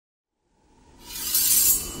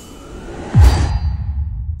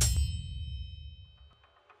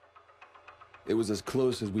It was as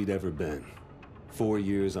close as we'd ever been. 4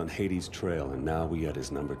 years on Hades' trail, and now we had his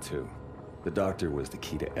number 2. The doctor was the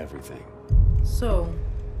key to everything. So,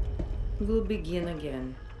 we'll begin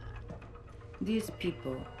again. These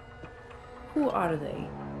people, who are they?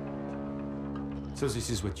 So this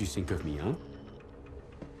is what you think of me, huh?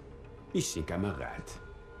 You think I'm a rat.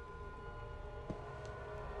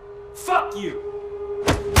 Fuck you!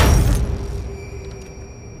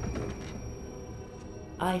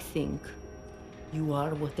 I think you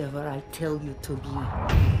are whatever I tell you to be.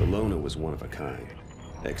 Bologna was one of a kind.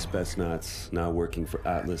 Ex-Spetsnaz, now working for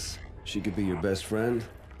Atlas. She could be your best friend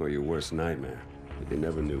or your worst nightmare, but they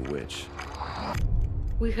never knew which.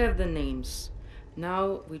 We have the names.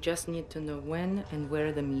 Now we just need to know when and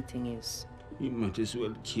where the meeting is. You might as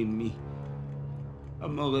well kill me.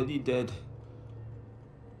 I'm already dead.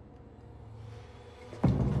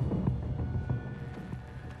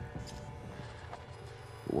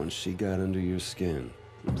 Once she got under your skin...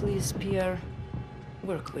 Please, Pierre,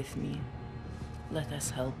 work with me. Let us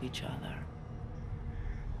help each other.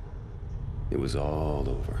 It was all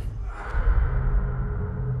over.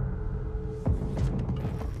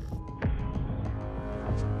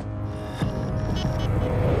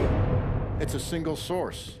 It's a single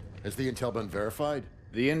source. Has the intel been verified?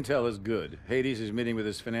 The intel is good. Hades is meeting with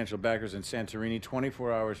his financial backers in Santorini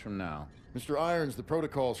 24 hours from now. Mr. Irons, the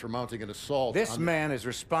protocols for mounting an assault This man is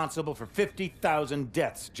responsible for 50,000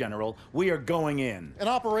 deaths, General. We are going in. An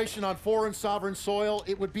operation on foreign sovereign soil,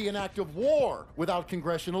 it would be an act of war without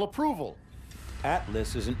congressional approval.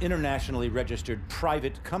 Atlas is an internationally registered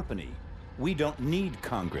private company. We don't need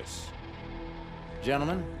Congress.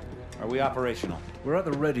 Gentlemen, are we operational? We're at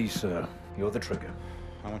the ready, sir. You're the trigger.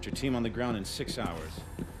 I want your team on the ground in 6 hours.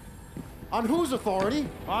 On whose authority?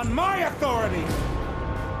 On my authority!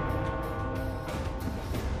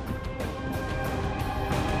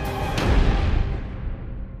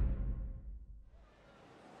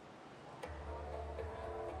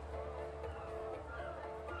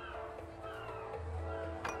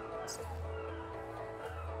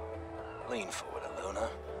 Lean forward, Aluna.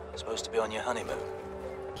 Supposed to be on your honeymoon.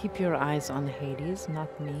 Keep your eyes on Hades, not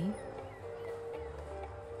me.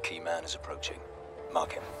 Key man is approaching.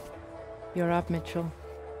 Mark him. You're up, Mitchell.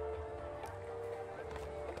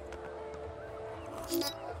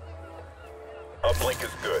 Uplink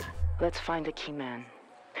is good. Let's find a key man.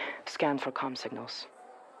 Scan for comm signals.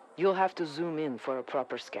 You'll have to zoom in for a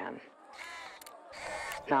proper scan.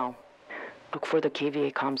 Now, look for the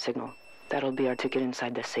KVA comm signal. That'll be our ticket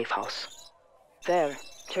inside the safe house. There,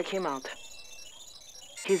 check him out.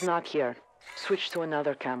 He's not here. Switch to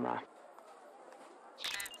another camera.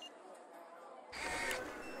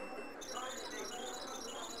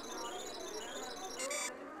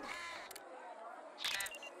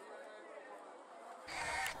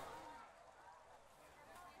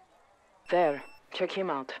 There, check him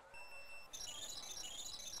out.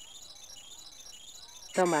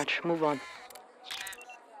 No match, move on.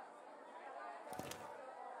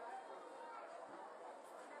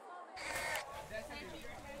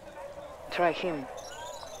 Try him.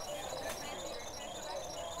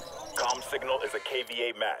 Comm signal is a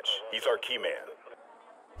KVA match. He's our key man.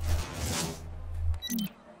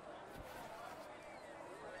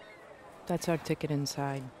 That's our ticket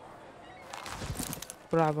inside.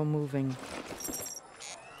 Bravo moving.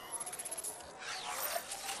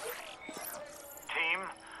 Team,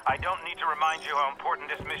 I don't need to remind you how important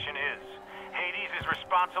this mission is. Hades is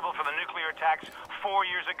responsible for the nuclear attacks 4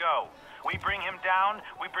 years ago. We bring him down,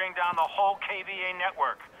 we bring down the whole KVA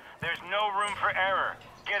network. There's no room for error.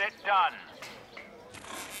 Get it done.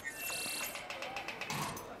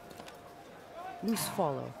 Loose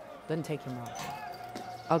follow, then take him out.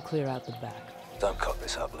 I'll clear out the back. Don't cock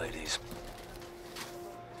this up, ladies.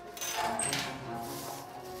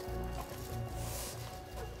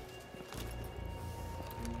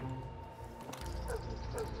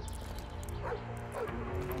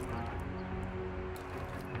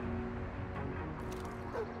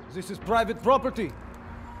 This is private property.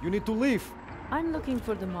 You need to leave. I'm looking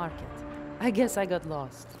for the market. I guess I got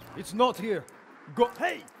lost. It's not here. Go.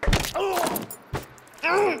 Hey!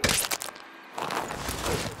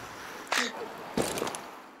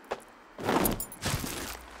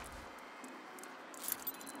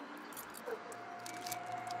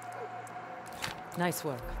 Nice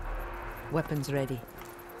work. Weapons ready.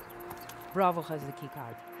 Bravo has the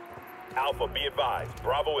keycard. Alpha, be advised.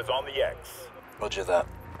 Bravo is on the X. Roger that.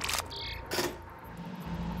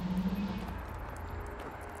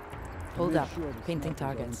 Hold up. Painting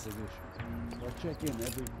targets. I'll check in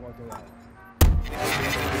every quarter hour.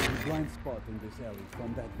 Blind spot in this alley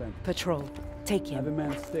from that vent. Patrol, take Have a him.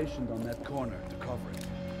 man stationed on that corner to cover it.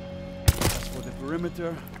 As for the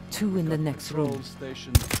perimeter, 2 in the next room. patrol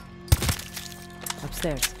station.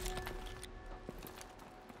 Upstairs.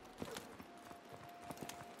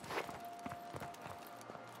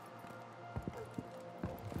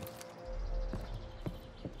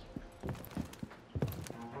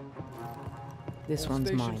 This All one's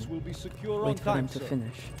stations mine. will be secure on Wait for them time, to sir.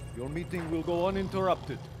 finish. Your meeting will go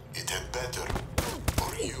uninterrupted. It had better,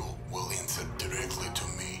 or you will answer directly to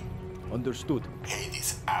me. Understood.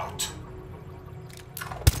 Hades out.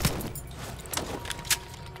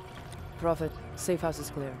 Prophet, safe house is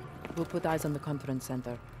clear. We'll put eyes on the conference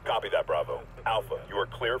center. Copy that, Bravo. Alpha, you are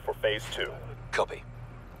clear for phase 2. Copy.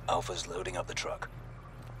 Alpha's loading up the truck.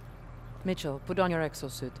 Mitchell, put on your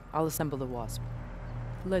exosuit. I'll assemble the Wasp.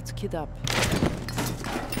 Let's kid up.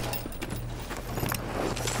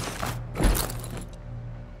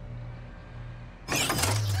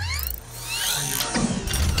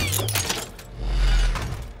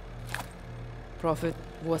 Prophet,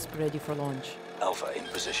 Wasp ready for launch. Alpha in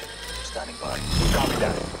position. Standing by. Copy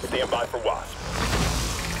that. Stand by for Wasp.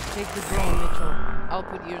 Take the drone, Mitchell. I'll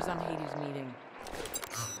put ears on Hades' meeting.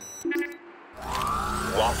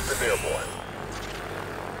 Wasp is airborne.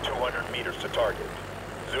 200 meters to target.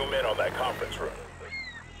 Zoom in on that conference room.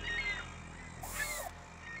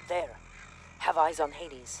 There. Have eyes on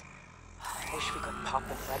Hades. I wish we could pop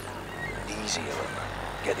him right now. Easy, Alona.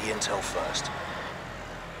 Get the intel first.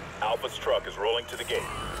 Alpha's truck is rolling to the gate.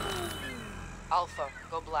 Alpha,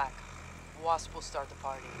 go black. Wasp will start the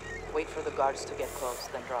party. Wait for the guards to get close,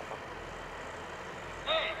 then drop them.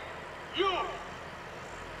 Hey, you!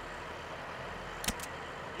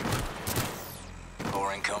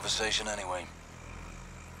 Boring conversation anyway.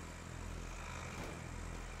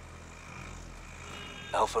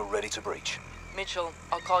 Alpha ready to breach. Mitchell,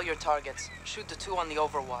 I'll call your targets. Shoot the 2 on the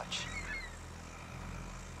overwatch.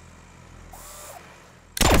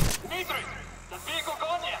 Dimitri, the vehicle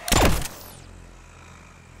gone yet?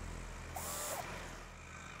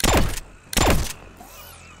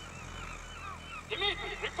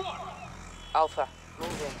 Dimitri, report! Alpha,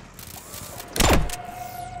 move in.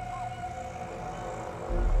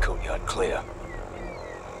 Courtyard clear.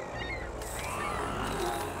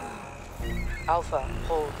 Alpha,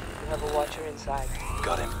 hold. You have a watcher inside.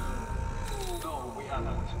 Got him. No, we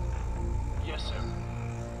haven't. Yes, sir.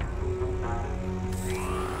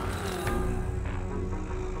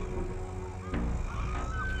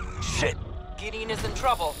 Shit! Gideon is in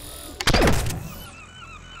trouble.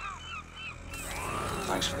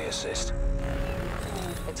 Thanks for the assist.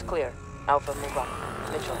 It's clear. Alpha, move up.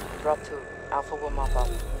 Mitchell, drop 2. Alpha will mop up.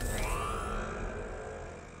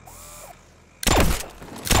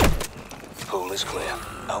 Pool is clear.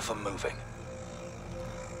 Alpha moving.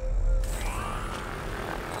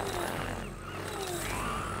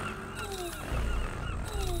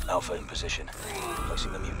 Alpha in position.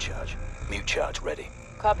 Placing the mute charge. Mute charge ready.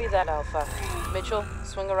 Copy that, Alpha. Mitchell,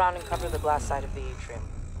 swing around and cover the glass side of the atrium.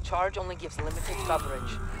 Charge only gives limited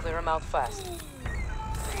coverage. Clear him out fast.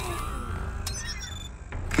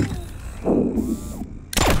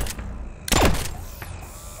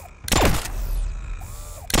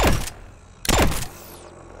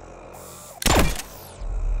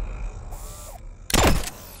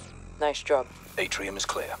 Nice job. Atrium is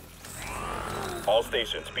clear. All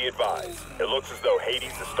stations, be advised. It looks as though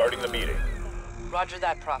Hades is starting the meeting. Roger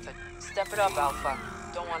that, Prophet. Step it up, Alpha.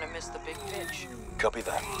 Don't want to miss the big pitch. Copy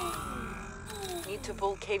that. Need to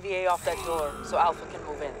pull KVA off that door so Alpha can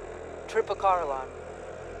move in. Trip a car alarm.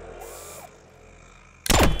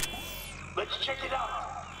 Let's check it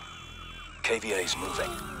out. KVA's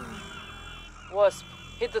moving. Wasp,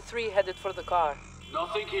 hit the 3 headed for the car.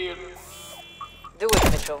 Nothing here. Do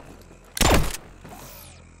it, Mitchell.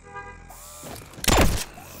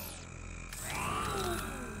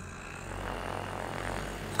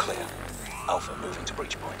 Clear. Alpha moving to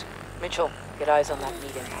breach point. Mitchell, get eyes on that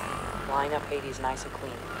meeting. Line up Hades nice and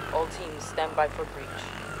clean. All teams stand by for breach.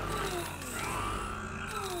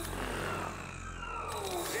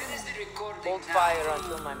 Hold fire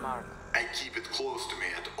until my mark. I keep it close to me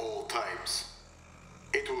at all times.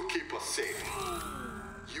 It will keep us safe.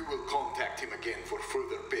 You will contact him again for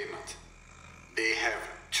further payment. They have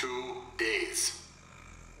 2 days.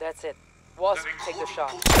 That's it. Wasp, take the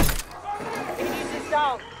shot. Hades is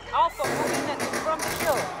down. Alpha, moving at from the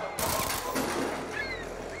hill.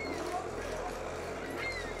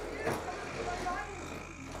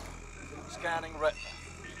 Scanning retina.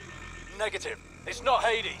 Negative. It's not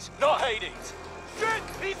Hades. Not Hades. Shit!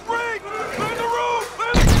 He's rigged! Clear the room!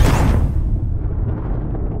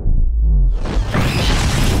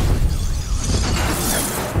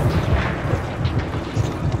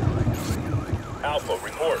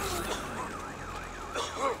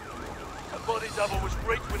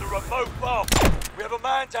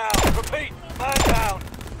 Repeat, man down.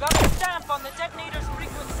 Got a stamp on the detonator's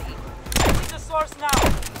frequency. I need the source now.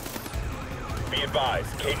 Be advised,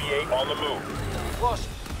 KVA on the move. Wasp,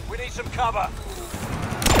 we need some cover.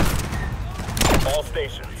 All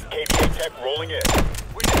stations, KVA tech rolling in.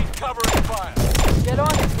 We need cover and fire. Get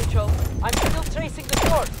on it, Mitchell. I'm still tracing the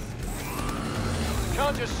source. We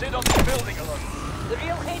can't just sit on this building alone. The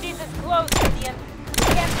real Hades is close, Gideon. We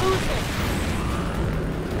can't lose him.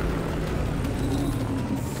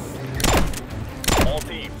 All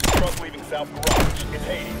teams, truck leaving South Garage. It's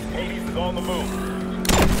Hades. Hades is on the move.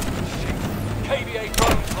 KVA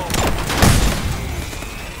drones low.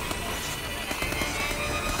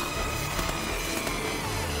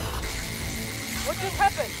 What just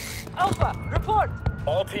happened? Alpha, report!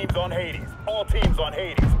 All teams on Hades. All teams on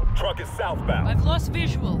Hades. Truck is southbound. I've lost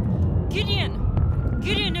visual. Gideon!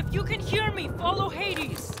 Gideon, if you can hear me, follow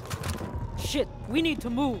Hades! Shit, we need to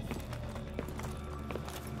move.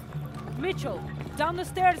 Mitchell, down the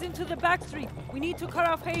stairs into the back street. We need to cut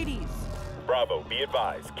off Hades. Bravo, be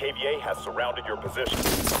advised. KVA has surrounded your position.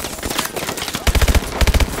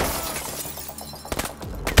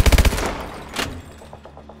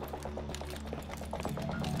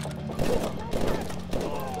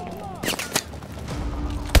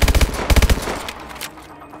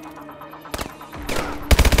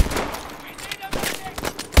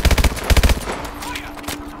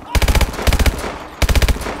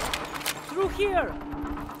 Through here!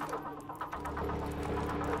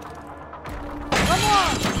 Come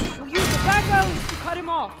on! We'll use the back alleys to cut him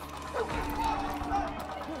off.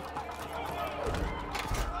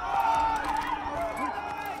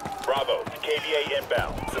 Bravo, KVA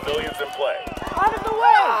inbound. Civilians in play. Out of the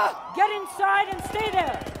way! Get inside and stay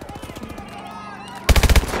there!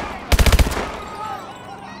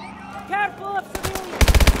 Careful of civilians!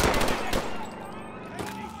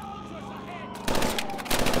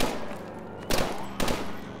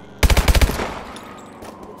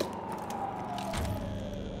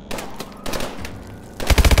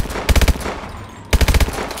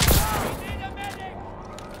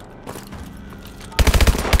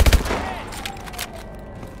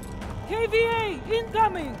 KVA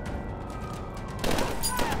incoming!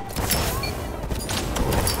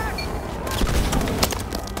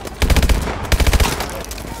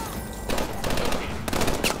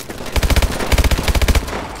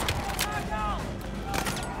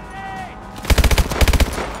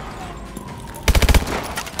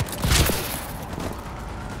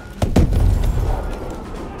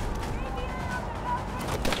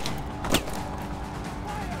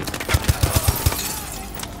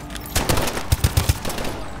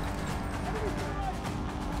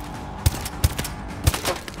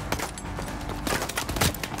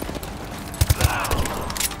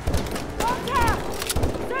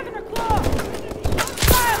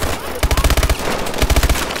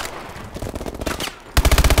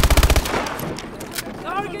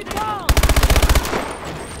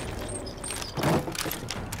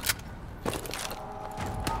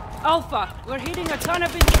 Alpha, we're hitting a ton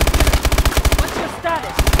of interference. What's your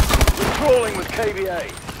status? We're crawling with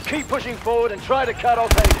KVA. Keep pushing forward and try to cut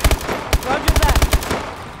off Hades. Roger that.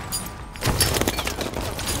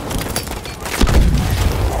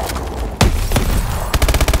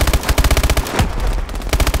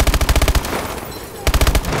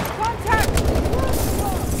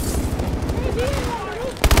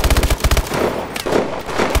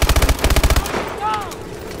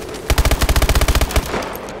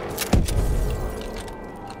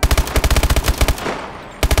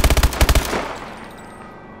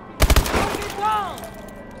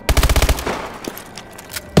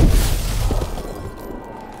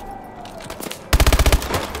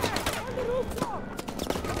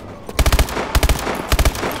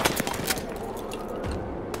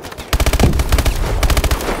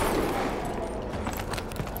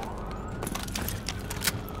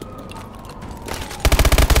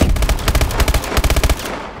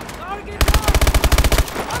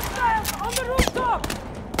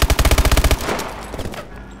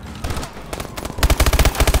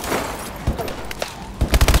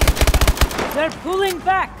 They're pulling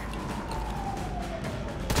back!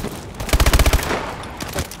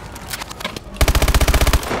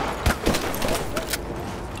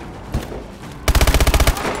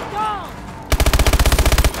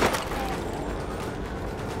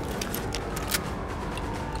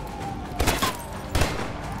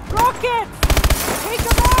 Rockets! Take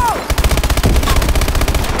them out!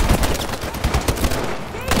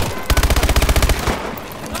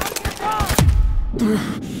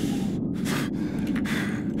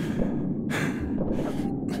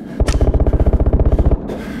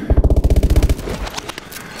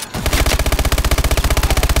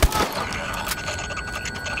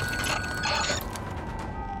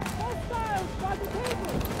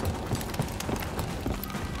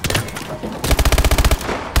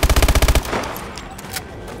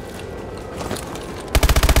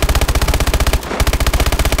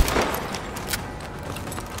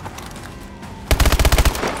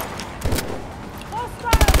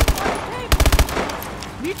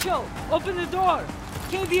 Mitchell, open the door.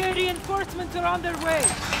 KVA reinforcements are on their way.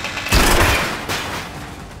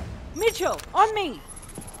 Mitchell, on me.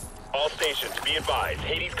 All stations, be advised.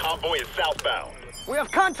 Hades convoy is southbound. We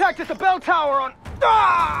have contact at the bell tower on...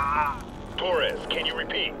 Ah! Torres, can you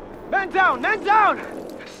repeat? Man down! Man down!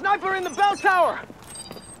 Sniper in the bell tower!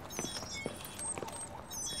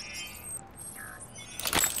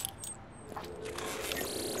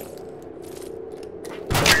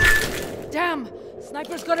 Damn!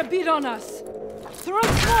 Sniper's got a beat on us! Throw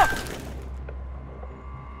smoke!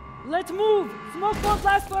 Let's move! Smoke won't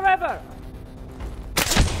last forever!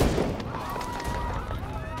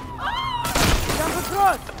 Jump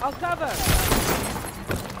across! I'll cover!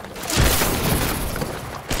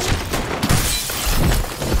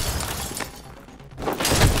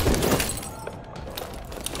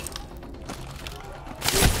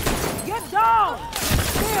 Get down!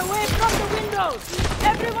 Stay away from the windows!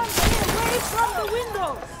 Everyone stay away from the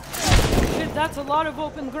windows! Shit, that's a lot of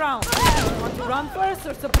open ground. Want to run first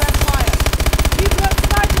or suppress fire? Keep that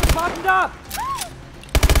sniper buttoned up!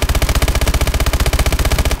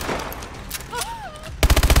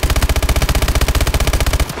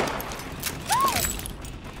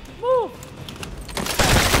 Move!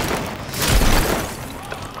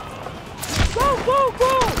 Go, go,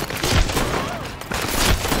 go!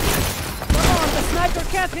 Come on, the sniper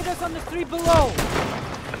can't hit us on the street below.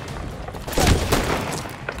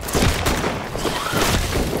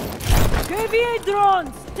 KVA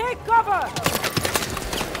drones, take cover!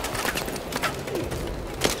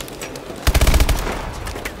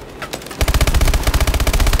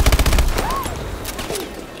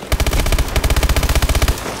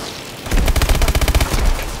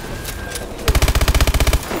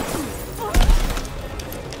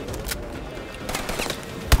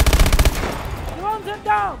 Drones are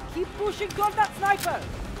down! Keep pushing toward that sniper!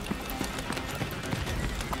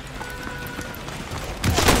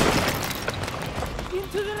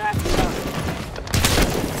 Into the restaurant!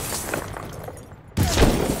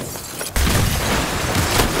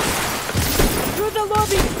 Through the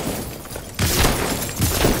lobby!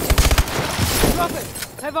 Drop it!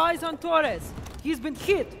 Have eyes on Torres. He's been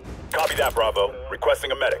hit. Copy that, Bravo.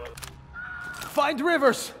 Requesting a medic. Find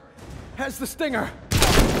Rivers! Has the stinger!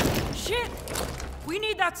 Shit! We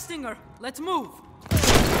need that stinger. Let's move.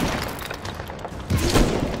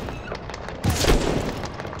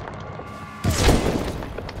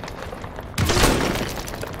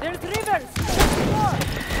 There's Rivers! Next door!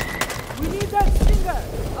 We need that stinger!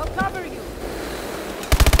 I'll cover you!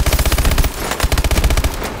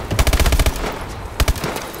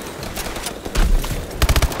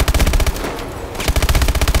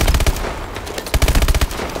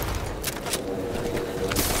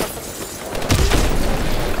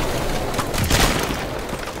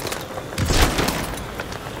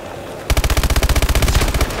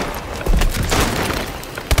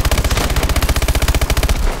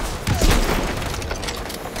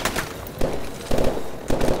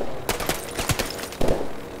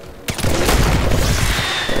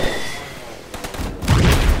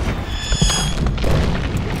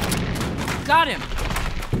 Got him!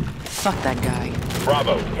 Fuck that guy.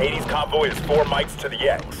 Bravo, Hades convoy is 4 mics to the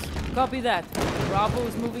X. Copy that. Bravo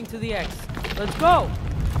is moving to the X. Let's go!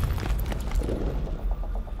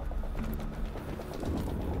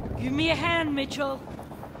 Give me a hand, Mitchell.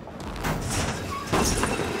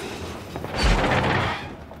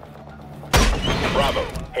 Bravo,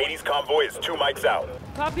 Hades convoy is 2 mics out.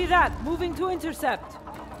 Copy that. Moving to intercept.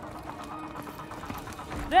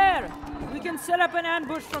 There! We can set up an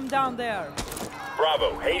ambush from down there.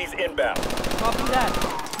 Bravo, Hades inbound. Copy that.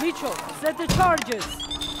 Mitchell, set the charges.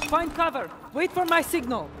 Find cover. Wait for my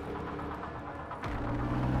signal.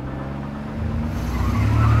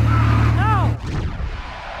 Now!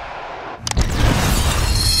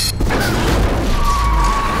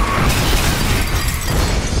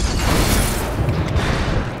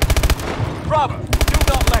 Bravo, do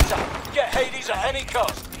not let up. Get Hades at any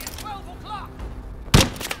cost.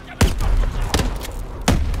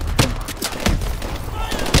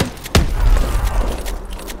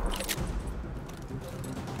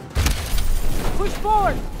 Push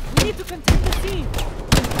forward! We need to contain the scene!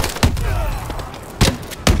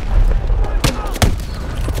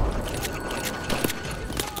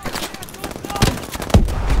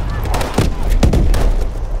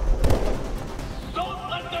 Don't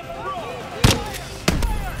let them through!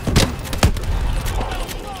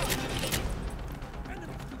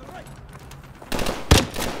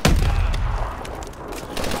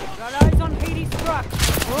 Got eyes on Hades' truck!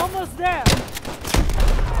 We're almost there!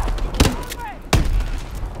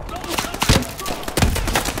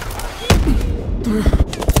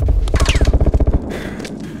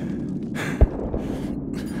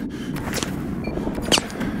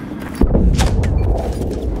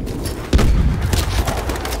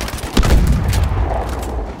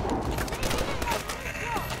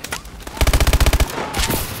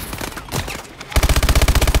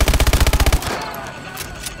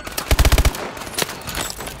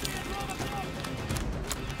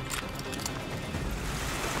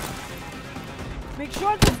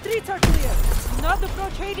 streets are clear. Do not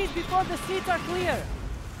approach Hades before the streets are clear.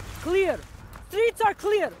 Clear. Streets are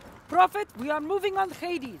clear. Prophet, we are moving on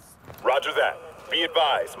Hades. Roger that. Be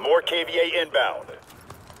advised, more KVA inbound.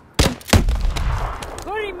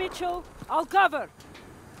 Hurry, Mitchell. I'll cover.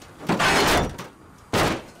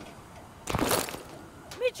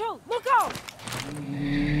 Mitchell, look out!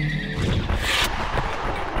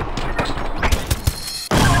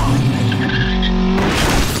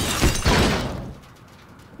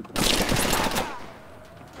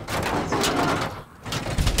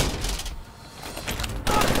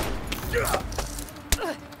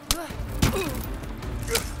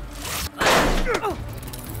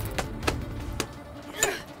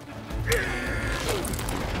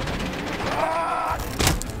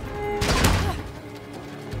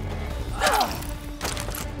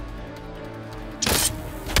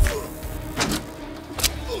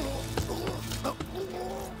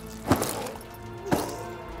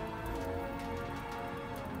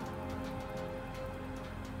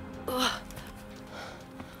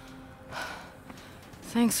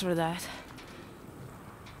 Thanks for that.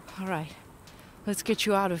 All right, let's get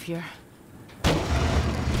you out of here.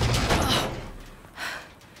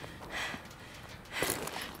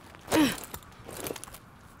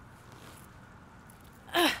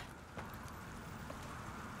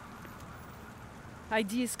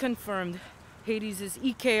 ID is confirmed. Hades is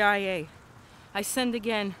EKIA. I send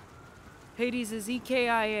again. Hades is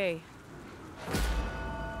EKIA.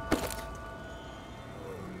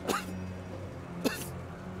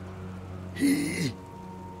 He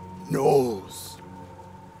knows.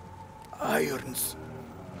 Irons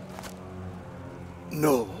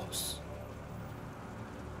knows.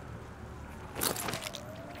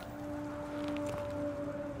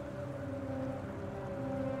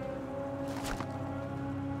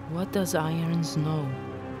 What does Irons know?